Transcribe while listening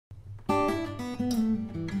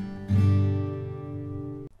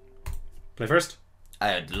Play first?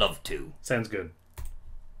 I'd love to. Sounds good.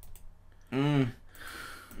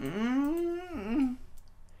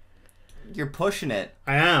 You're pushing it.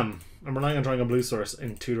 I am. I'm relying on drawing a blue source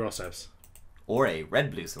in 2 draw steps. Or a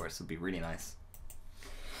red-blue source would be really nice.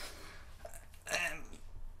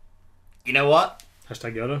 You know what?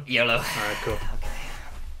 Hashtag YOLO? YOLO. Alright, cool. Okay.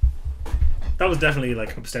 That was definitely,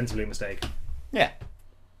 like, ostensibly a mistake. Yeah.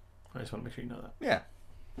 I just want to make sure you know that. Yeah.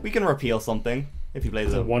 We can repeal something if he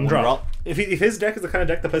plays a one drop. If his deck is the kind of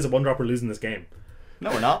deck that plays a 1-drop, we're losing this game. No,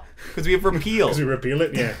 we're not. Because we have repeal. Because we repeal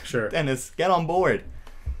it? Yeah, sure. Dennis, get on board.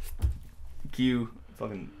 Q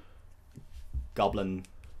fucking goblin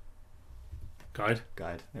Guide.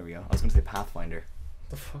 There we go. I was going to say Pathfinder.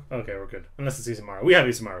 The fuck? Okay, we're good. Unless it's Isamaru. We have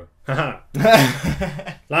Isamaru. Haha.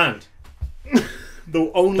 Land.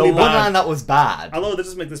 The only the bad. one land that was bad. Although they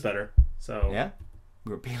just make this better. So yeah.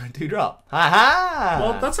 Repealing 2-drop. Ha!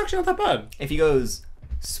 Well, that's actually not that bad. If he goes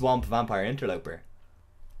Swamp Vampire Interloper.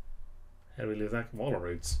 How do we lose that? All our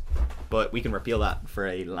roots. But we can repeal that for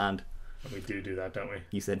a land. And we do that, don't we?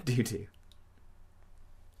 You said do. Do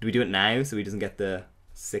we do it now so he doesn't get the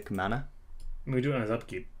sick mana? I mean, we do it on his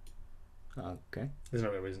upkeep. Okay. There's no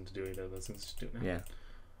real reason to do either of those things. Just do it now. Yeah.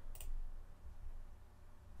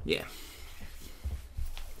 Yeah.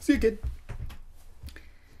 See you, kid.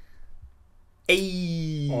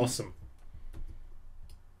 Hey. Awesome.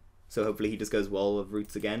 So hopefully he just goes Wall of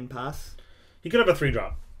Roots again, pass. He could have a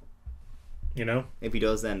 3-drop. You know? If he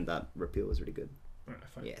does, then that repeal was really good. Alright,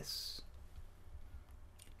 fine. Yes.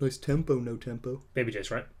 Nice tempo, no tempo. Baby Jace,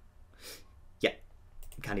 right? Yeah.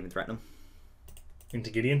 Can't even threaten him. Into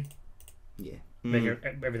Gideon. Yeah. Make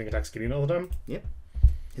everything attacks Gideon all the time. Yep.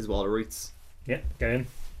 His Wall of Roots. Yeah, get in.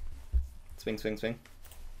 Swing, swing, swing.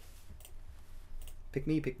 Pick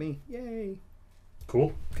me. Yay.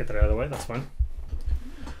 Cool. Get that out of the way. That's fine.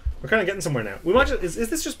 We're kind of getting somewhere now. We might just, is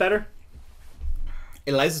this just better?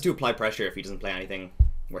 It allows us to apply pressure if he doesn't play anything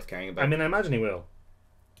worth caring about. I mean, I imagine he will.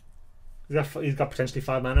 He's got potentially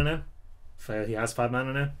 5 mana now. He has 5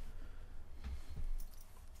 mana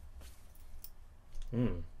now.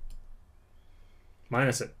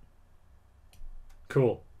 Minus it.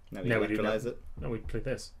 Cool. Now we electrolyze it. No, we play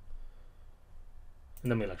this. And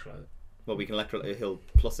then we electrolyze it. Well, we can he'll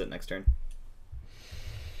plus it next turn.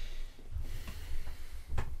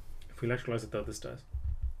 If we electrolyze it though, this dies.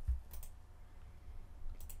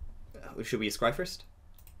 Should we scry first?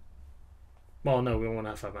 Well, no, we want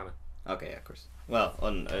to have 5 mana. Okay, yeah, of course. Well,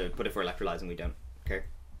 but if we're electrolyzing, we don't care.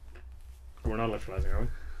 We're not electrolyzing, are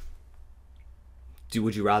we?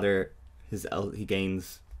 Would you rather he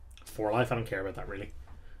gains 4 life? I don't care about that really.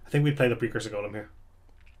 I think we play the Precursor Golem here.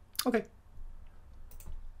 Okay.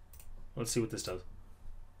 Let's see what this does.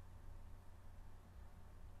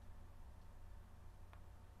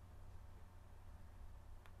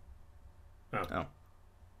 Oh.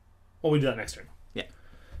 Well, we do that next turn. Yeah.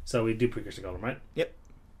 So we do Precursor Golem, right? Yep.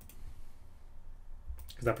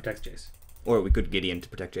 Because that protects Jace. Or we could Gideon to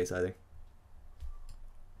protect Jace either.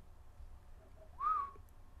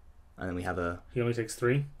 And then we have He only takes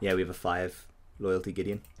 3. Yeah, we have a 5 loyalty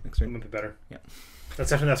Gideon next turn. Might be better. Yeah. That's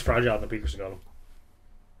definitely less fragile than the Precursor Golem.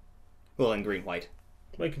 Well, and green white.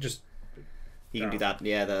 Well, you can just. You can do that.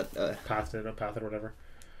 Yeah, path it or whatever.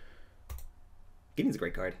 Gideon's a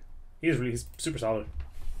great card. He's super solid.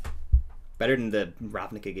 Better than the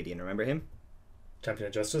Ravnica Gideon. Remember him? Champion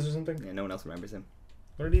of Justice or something? Yeah, no one else remembers him.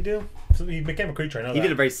 What did he do? So he became a creature. I know he that.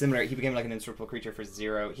 did a very similar. He became like an indestructible creature for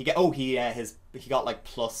 0. He got like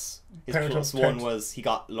plus. His +1 was he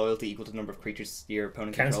got loyalty equal to the number of creatures your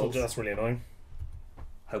opponent controls. That's really annoying.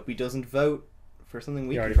 Hope he doesn't vote for something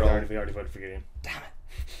we already control. voted for Gideon. Damn it.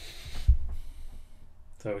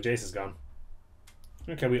 So Jace is gone.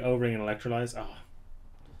 Okay, we O-ring and electrolyze. Oh,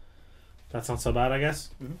 that's not so bad, I guess.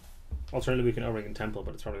 Alternatively, we can O-ring and temple,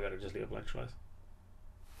 but it's probably better to just leave up electrolyze.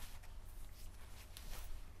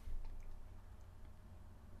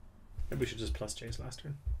 Maybe we should just plus Jace last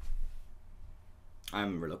turn.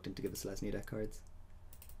 I'm reluctant to give us Lesnia deck cards.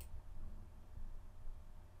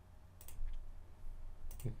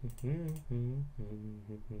 Do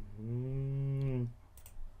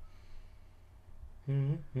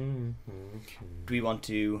we want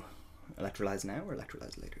to electrolyze now or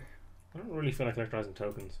electrolyze later? I don't really feel like electrolyzing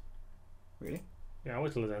tokens. Really? Yeah, I'll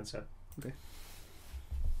wait till the end step. Okay.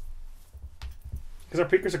 Because our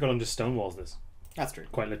Precursor Golem just stonewalls this. That's true.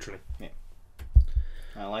 Quite literally. Yeah.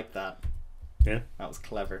 I like that. Yeah? That was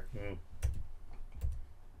clever. I'm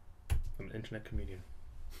an internet comedian.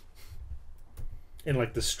 In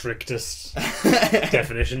like the strictest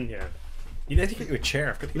definition, yeah. You need to get you a chair.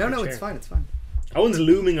 I've got to get you a chair. It's fine. Owen's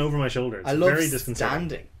looming over my shoulders. I love very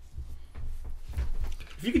standing.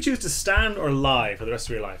 If you could choose to stand or lie for the rest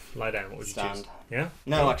of your life, lie down. What would you choose? Stand. Yeah.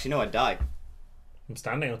 No, actually, no. I'd die. I'm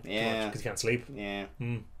standing. Yeah. Because you can't sleep. Yeah.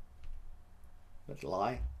 But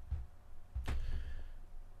lie.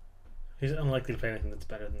 He's unlikely to play anything that's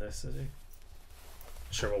better than this, is he?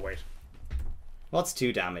 Sure, we'll wait. What's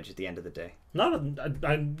 2 damage at the end of the day? Not a,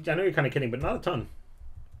 I know you're kind of kidding, but not a ton.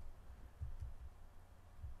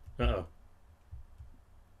 Uh-oh.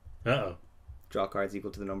 Uh-oh. Draw cards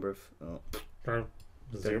equal to the number of... Oh.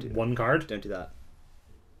 Is there one card? Don't do that.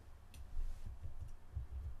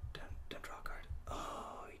 Don't draw a card.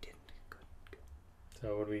 Oh, he didn't. Good.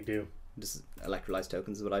 So what do we do? Just electrolyze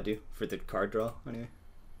tokens is what I do for the card draw, anyway.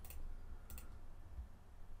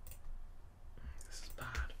 This is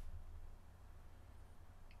bad.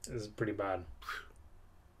 This is pretty bad.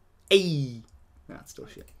 Hey! That's still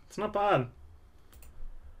shit. It's not bad.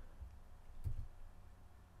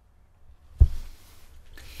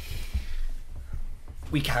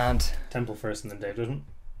 We can't. Temple first and then Dave doesn't.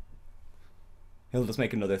 He'll just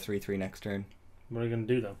make another 3/3 next turn. What are you going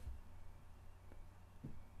to do though?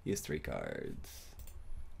 He has 3 cards.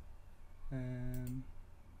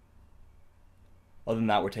 Other than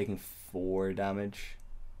that, we're taking 4 damage.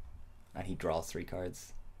 And he draws 3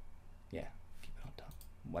 cards. Yeah, keep it on top.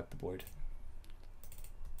 Wipe the board.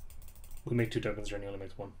 We make 2 tokens and he only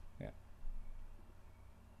makes 1. Yeah.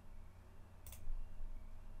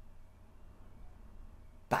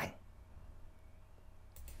 Bang.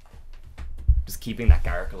 Just keeping that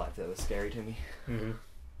Garrick alive though is scary to me. Mm-hmm.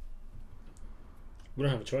 We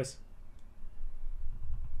don't have a choice.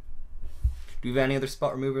 Do we have any other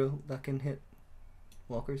spot remover that can hit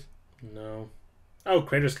walkers? No. Oh,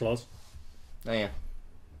 Crater's Claws. Oh yeah.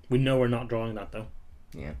 We know we're not drawing that though.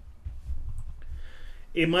 Yeah.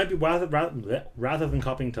 It might be rather than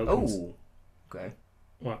copying tokens. Oh. Okay.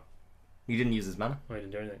 What? You didn't use his mana? Oh, I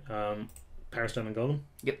didn't do anything. Power Stone and Golem.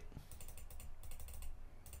 Yep.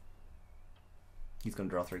 He's gonna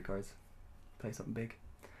draw 3 cards. Play something big.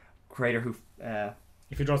 Crater Hoof.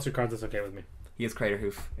 If he draws 2 cards, that's okay with me. He has Crater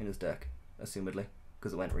Hoof in his deck, assumedly,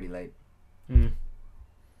 because it went really late.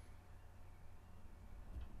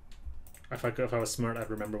 If I was smart, I'd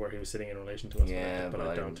remember where he was sitting in relation to us. Yeah, but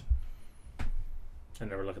I don't. I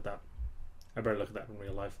never look at that. I better look at that in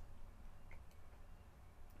real life.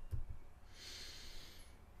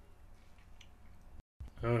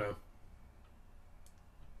 Oh no.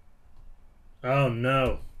 Oh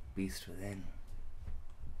no. Beast Within.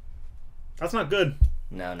 That's not good.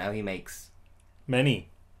 No, now he makes Many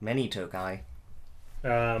Tokai.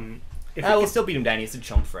 If We'll still beat him down. He has to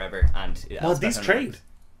chump forever, and well, these trade.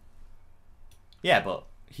 Yeah, but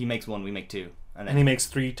he makes 1, we make 2, and then he makes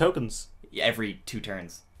 3 tokens every 2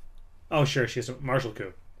 turns. Oh sure, she has a martial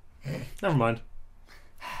coup. Never mind.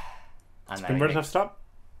 And Spin Bird have to stop.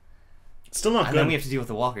 Still not and good. then we have to deal with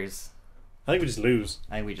the walkers. I think we just lose.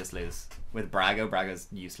 I think we just lose with Brago. Brago's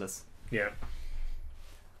useless. Yeah.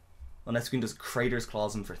 Unless we can just Crater's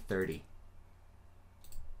Claws him for 30.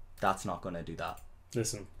 That's not going to do that.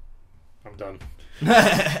 Listen, I'm done.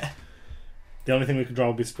 The only thing we could draw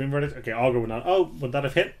would be Supreme Verdict. Okay, Augur would not. Oh, would that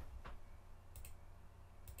have hit?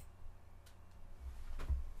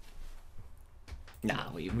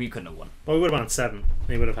 Nah, we couldn't have won. Well, we would have won 7.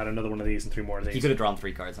 He would have had another one of these and 3 more of these. He could have drawn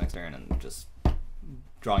 3 cards next turn, and just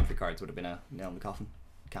drawing 3 cards would have been a nail in the coffin.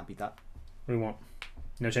 Can't beat that. What do we want?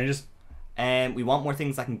 No changes? We want more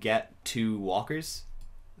things that can get 2 walkers.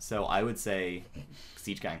 So I would say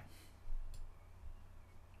Siege Gang.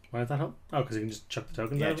 Why does that help? Oh, because you can just chuck the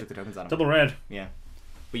tokens out? Yeah, chuck the tokens at him. Double red. Yeah.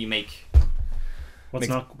 But you make... What's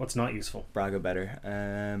not useful? Brago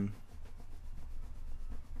better.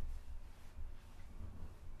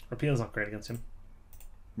 Repeal's not great against him.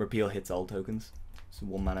 Repeal hits all tokens. So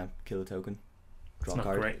 1 mana, kill a token. Draw It's a not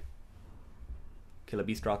card. great. Kill a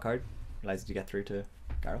beast, draw a card. Allows you to get through to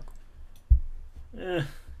Garruk.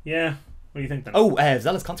 Yeah. What do you think then? Oh,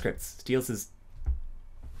 Zealous Conscripts. Steals his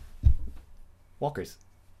walkers.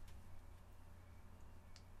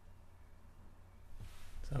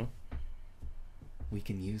 So? We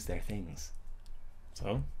can use their things.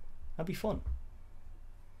 So? That'd be fun.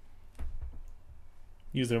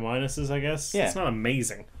 Use their minuses, I guess? Yeah. It's not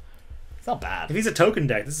amazing. It's not bad. If he's a token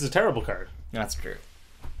deck, this is a terrible card. That's true.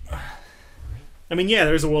 I mean, yeah,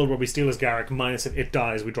 there's a world where we steal his Garrick, minus if it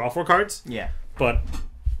dies, we draw 4 cards. Yeah. But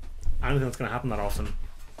I don't think that's going to happen that often.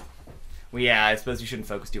 Well, yeah, I suppose you shouldn't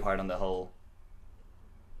focus too hard on the whole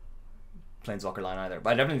Planeswalker line either.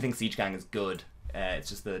 But I definitely think Siege Gang is good. It's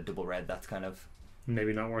just the double red that's kind of...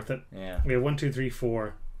 Maybe not worth it. Yeah. We have 1, 2, 3,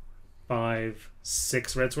 4, 5,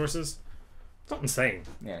 6 red sources. It's not insane.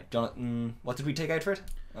 Yeah. What did we take out for it?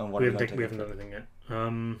 Oh, what We are haven't we done anything yet.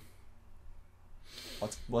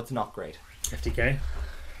 What's not great? FTK.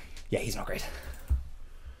 Yeah, he's not great.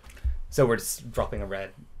 So we're just dropping a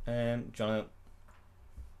red. Do you wanna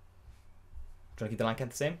keep the land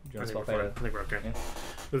count the same? Do you I wanna think swap we're out? fine. I think we're okay. Yeah.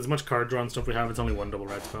 With as much card draw and stuff we have, it's only one double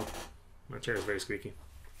red spell. My chair is very squeaky.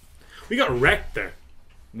 We got wrecked there.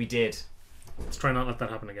 We did. Let's try not let that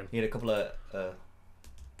happen again. He had a couple of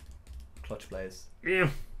clutch plays. Yeah.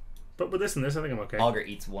 But with this and this, I think I'm okay. Augur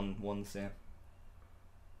eats ones, yeah.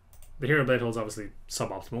 The Hero Blade hold's obviously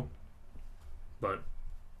suboptimal. But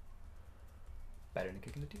Better than a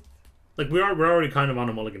kick in the teeth. like we're already kind of on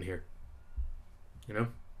a mulligan here. You know?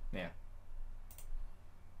 Yeah.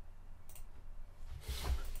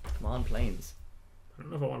 Come on, planes. I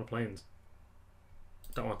don't know if I want a planes.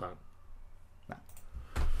 Don't want that.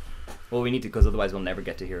 Well, we need to, because otherwise we'll never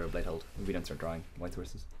get to Hero Blade Hold if we don't start drawing white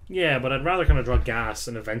horses. Yeah, but I'd rather kind of draw gas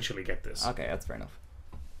and eventually get this. Okay, that's fair enough.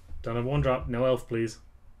 Don't have one drop. No elf, please.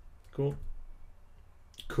 Cool.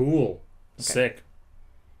 Cool. Okay. Sick.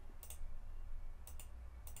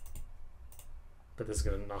 But this is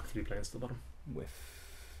going to knock 3 planes to the bottom. Whiff.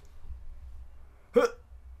 Huh.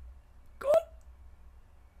 Go on.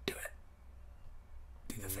 Do it.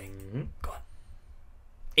 Do the thing. Mm-hmm. Go on.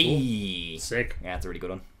 Cool. Eee. Sick. Yeah, that's a really good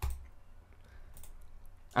one.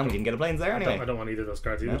 And we didn't get a planes there anyway. I don't want either of those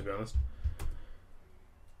cards either, No. to be honest.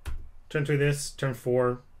 Turn 3 this, turn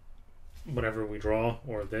 4 whatever we draw,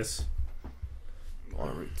 or this. Or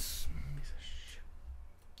roots.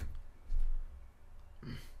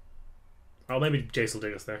 Oh, maybe Jace will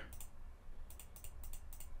dig us there.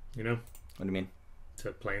 You know? What do you mean?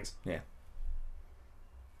 To planes. Yeah.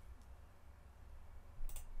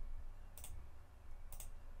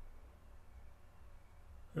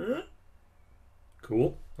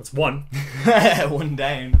 Cool. That's 1. One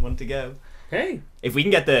down, one to go. Hey! If we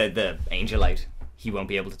can get the Angelite, he won't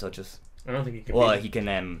be able to touch us. I don't think he can. Well, he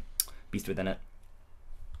can beast within it.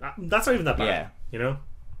 That's not even that bad. Yeah. You know?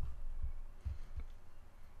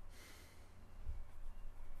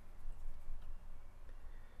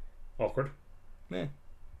 Awkward. Yeah.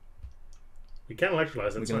 We can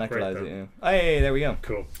electrolyze it. We It's can not great, electrolyze though. it, yeah. Oh, hey, there we go.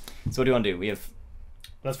 Cool. So what do you want to do? We have...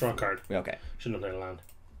 Let's draw a card. Okay. Shouldn't have played a land.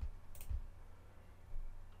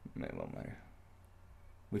 No, it won't matter.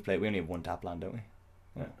 We only have one tap land, don't we?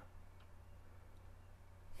 Yeah.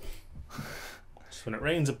 Just when it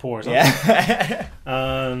rains, it pours. Huh? Yeah.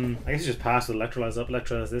 I guess you just pass with electrolyze up,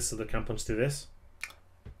 electrolyze this so they can't punch through this.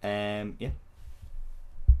 Yeah.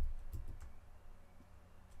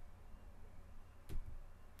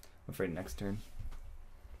 I'm afraid next turn.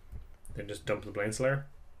 Then just dump the Blaine Slayer.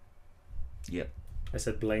 Yep. I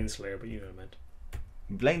said Blaine Slayer, but you know what I meant.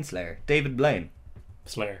 Blaine Slayer. David Blaine.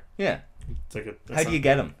 Slayer. Yeah. It's like How do you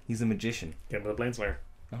get him? He's a magician. get him with a Blaine Slayer?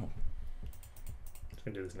 Oh. Just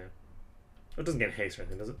gonna do this now. It doesn't get haste or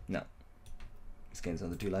anything, does it? No. This gains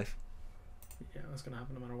another 2 life. Yeah, that's gonna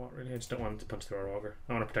happen no matter what, really. I just don't want him to punch through our auger.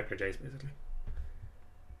 I want to protect our Jace, basically.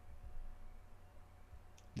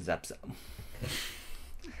 Zap zap.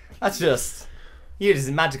 That's just... You're just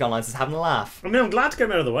in Magic Online just having a laugh. I mean, I'm glad to get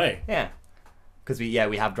him out of the way. Yeah. Because we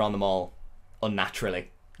have drawn them all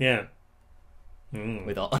unnaturally. Yeah.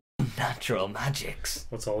 With all unnatural magics.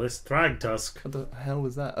 What's all this? Thrag Tusk. What the hell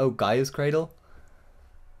was that? Oh, Gaia's Cradle?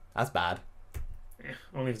 That's bad. Yeah,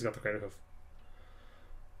 only if it's got the credit hoof.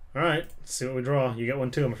 Alright, let's see what we draw. You get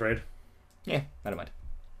 1 too, I'm afraid. Yeah, I don't mind.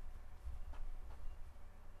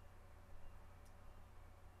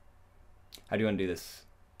 How do you want to do this?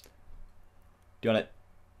 Do you want to...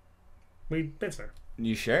 We Baneslayer.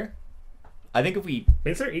 You sure? I think if we...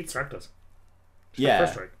 Baneslayer eats Thrag Tusk. Yeah.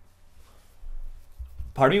 First strike.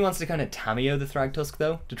 Part of me wants to kind of Tameo the Thragtusk,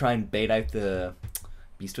 though, to try and bait out the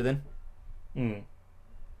Beast Within.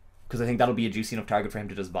 Because I think that'll be a juicy enough target for him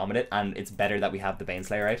to just vomit it, and it's better that we have the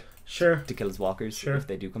Baneslayer out Sure. to kill his walkers if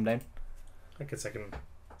they do come down. I guess I can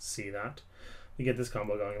see that. We get this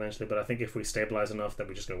combo going eventually, but I think if we stabilize enough, then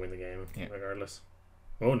we're just going to win the game, regardless.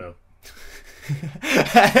 Oh no.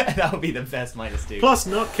 That would be the best -2. Plus,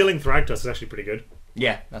 not killing Thragtusk is actually pretty good.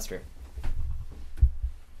 Yeah, that's true.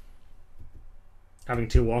 Having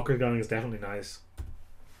 2 walkers going is definitely nice.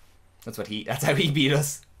 That's how he beat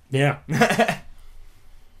us. Yeah.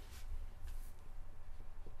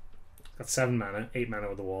 Got 7 mana, 8 mana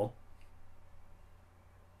with the wall.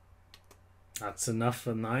 That's enough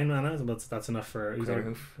for 9 mana, but that's enough for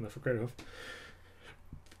Craterhoof. Enough for Craterhoof.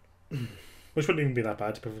 Which wouldn't even be that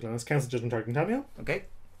bad, to be perfectly honest. Cancel Judgment targeting Tameo. Okay.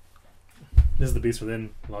 This is the Beast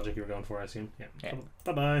Within logic you were going for, I assume. Yeah.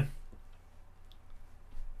 Bye bye.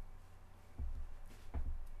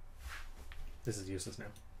 This is useless now.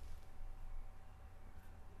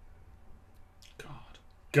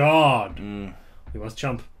 God. We must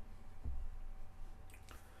jump.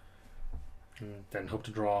 And then hope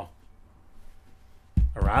to draw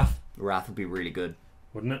a Wrath. Wrath would be really good.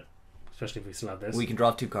 Wouldn't it? Especially if we still have this. We can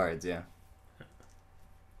draw 2 cards, yeah.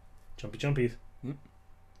 Jumpy jumpies.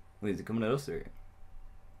 Wait, is it coming at us or?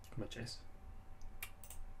 Come on, Chase.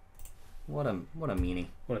 What a meanie.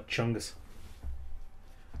 What a chungus.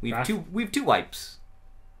 We have 2 wipes.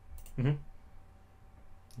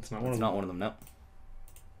 It's not one of them. It's not one of them, no.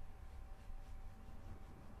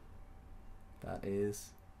 That is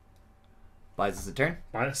buys us a turn.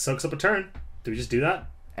 Soaks up a turn. Do we just do that?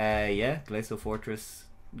 Yeah, Glacial Fortress,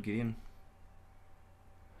 Gideon.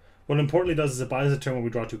 What it importantly does is it buys a turn when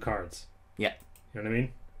we draw 2 cards. Yeah. You know what I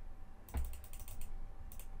mean?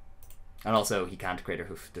 And also, he can't create a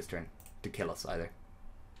hoof this turn to kill us either.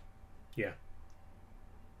 Yeah.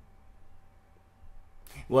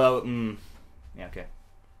 Well, yeah, okay.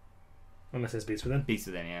 Unless it's Beast Within. Beast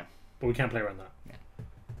Within, yeah. But we can't play around that.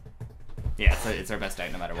 Yeah, it's our best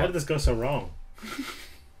out no matter what. How did this go so wrong?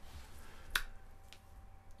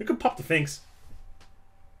 We could pop the Finks.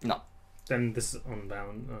 No. Then this is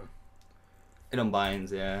unbound. It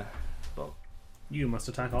unbinds, yeah. But You must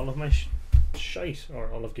attack all of my shite.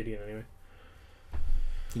 Or all of Gideon, anyway.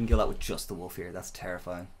 you can kill that with just the wolf here. That's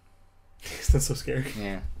terrifying. That's so scary.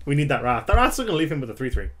 Yeah. We need that Wrath. That Wrath's still going to leave him with a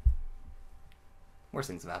 3-3. Worse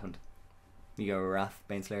things have happened. You go Wrath,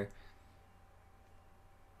 Baneslayer.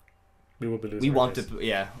 We will be losing. We want to,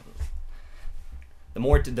 yeah.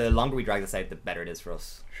 The longer we drag this out, the better it is for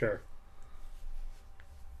us. Sure.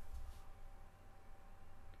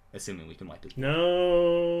 Assuming we can wipe it.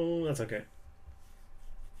 No, that's okay.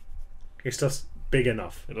 Your stuff's big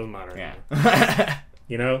enough. It doesn't matter. Yeah.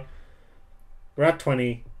 You know? We're at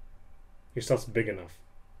 20. Your stuff's big enough.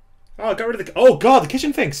 Oh, got rid of the... Oh, God, the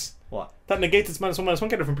Kitchen Finks! What? That negates its -1/-1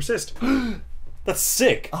 counter from Persist. That's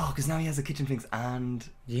sick. Oh, because now he has a Kitchen Finks and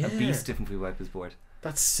a Beast if we wipe his board.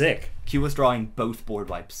 That's sick. Q was drawing both board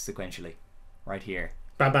wipes sequentially. Right here.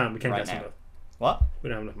 Bam, bam. We can't Right cast them now. both. What? We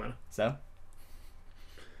don't have enough mana. So?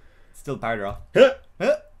 Still power draw. Huh.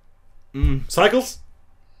 Cycles?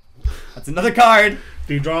 That's another card!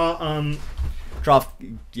 Do you draw Draw,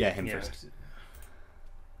 yeah, him first.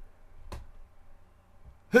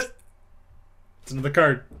 It's another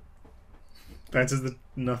card. Bounces the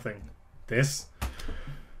nothing. This.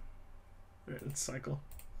 Let's cycle.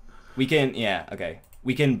 We can, yeah, okay.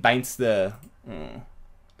 We can bounce the...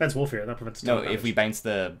 Bounce Wolf here. That prevents No, damage. if we bounce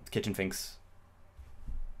the Kitchen Finks.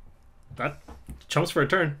 That chumps for a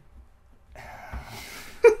turn.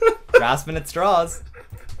 Grasping at straws.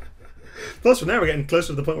 Plus, from now we're getting closer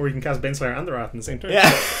to the point where we can cast Baneslayer and the Wrath in the same turn.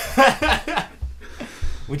 Yeah.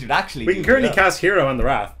 Which would actually We can currently cast Hero and the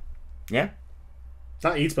Wrath. Yeah.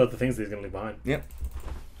 That eats both the things that he's going to leave behind. Yep.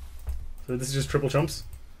 So this is just triple chumps.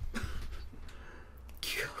 Oh,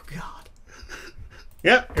 God.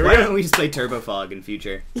 Yeah, here Why we go. don't we just play Turbo Fog in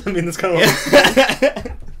future? I mean, that's kind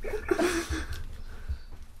of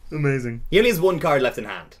amazing. He only has 1 card left in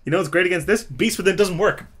hand. You know what's great against this? Beast Within doesn't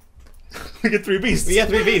work. We get 3 beasts. We get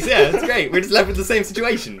 3 beasts, yeah, that's great. We're just left with the same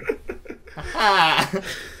situation.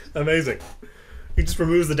 Amazing. He just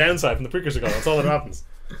removes the downside from the precursor card. That's all that happens.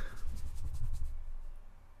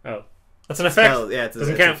 Oh. That's an effect. Spell, yeah, it's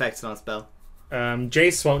Doesn't an count. effect, not a spell.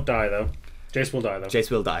 Jace won't die, though. Jace will die, though. Jace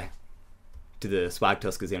will die. To the Swag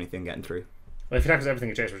Tusk is the only thing getting through. Well, if he attacks everything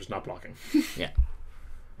at Jace, we're just not blocking. Yeah.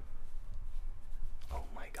 Oh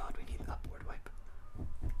my God, we need that board wipe.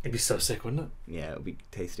 It'd be so sick, wouldn't it? Yeah, it would be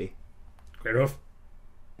tasty. Great off.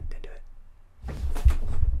 Then do it.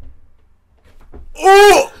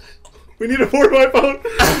 Oh! We need a board wipe out!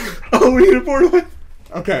 Oh, we need a board wipe!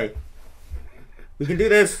 Okay. We can do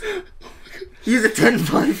this. Use a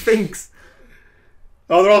 10-5 Finks.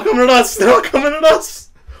 Oh, they're all coming at us! They're all coming at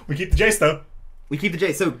us! We keep the Jace, though. We keep the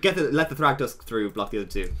Jace, so let the Thragtusk through, block the other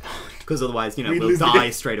 2. Because otherwise, you know, We'd we'll lose the die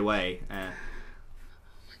game. straight away. Oh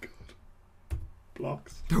my god.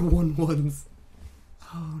 Blocks. They're 1/1s.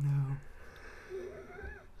 Oh no.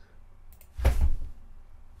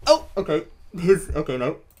 Oh, okay. Okay,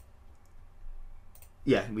 no.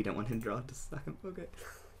 Yeah, we don't want him to draw just a second. Okay.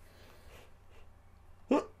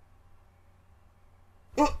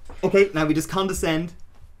 Okay, now we just condescend,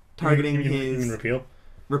 targeting you his... mean repeal?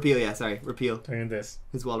 Repeal, yeah, sorry. Repeal. Targeting this.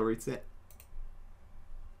 His Wall of Roots, yeah.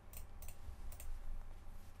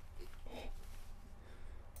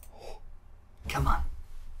 Come on.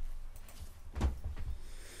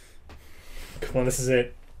 Come on, this is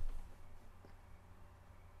it.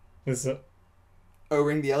 This is it. Oh,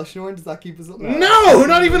 ring the Elsinore? Does that keep us up? No!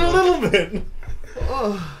 Not even a little bit!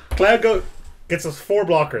 Oh. Cloud Goat gets us 4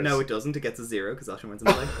 blockers. No, it doesn't. It gets us 0 because Elshinore's in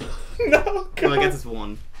play. No! No, it gets us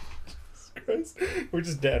 1. Christ. We're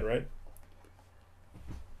just dead, right?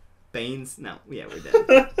 Banes? No. Yeah, we're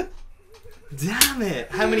dead. Damn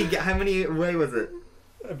it! How many away was it?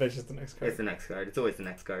 I bet it's the next card. It's the next card. It's always the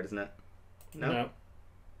next card, isn't it? No.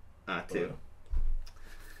 Ah, 2.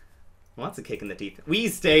 Well, that's a kick in the teeth. We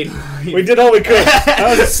stayed live. We did all we could. That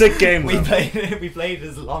was a sick game. We played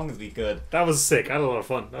as long as we could. That was sick. I had a lot of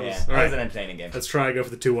fun. That was an entertaining game. Let's try and go for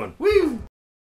the 2-1. Woo!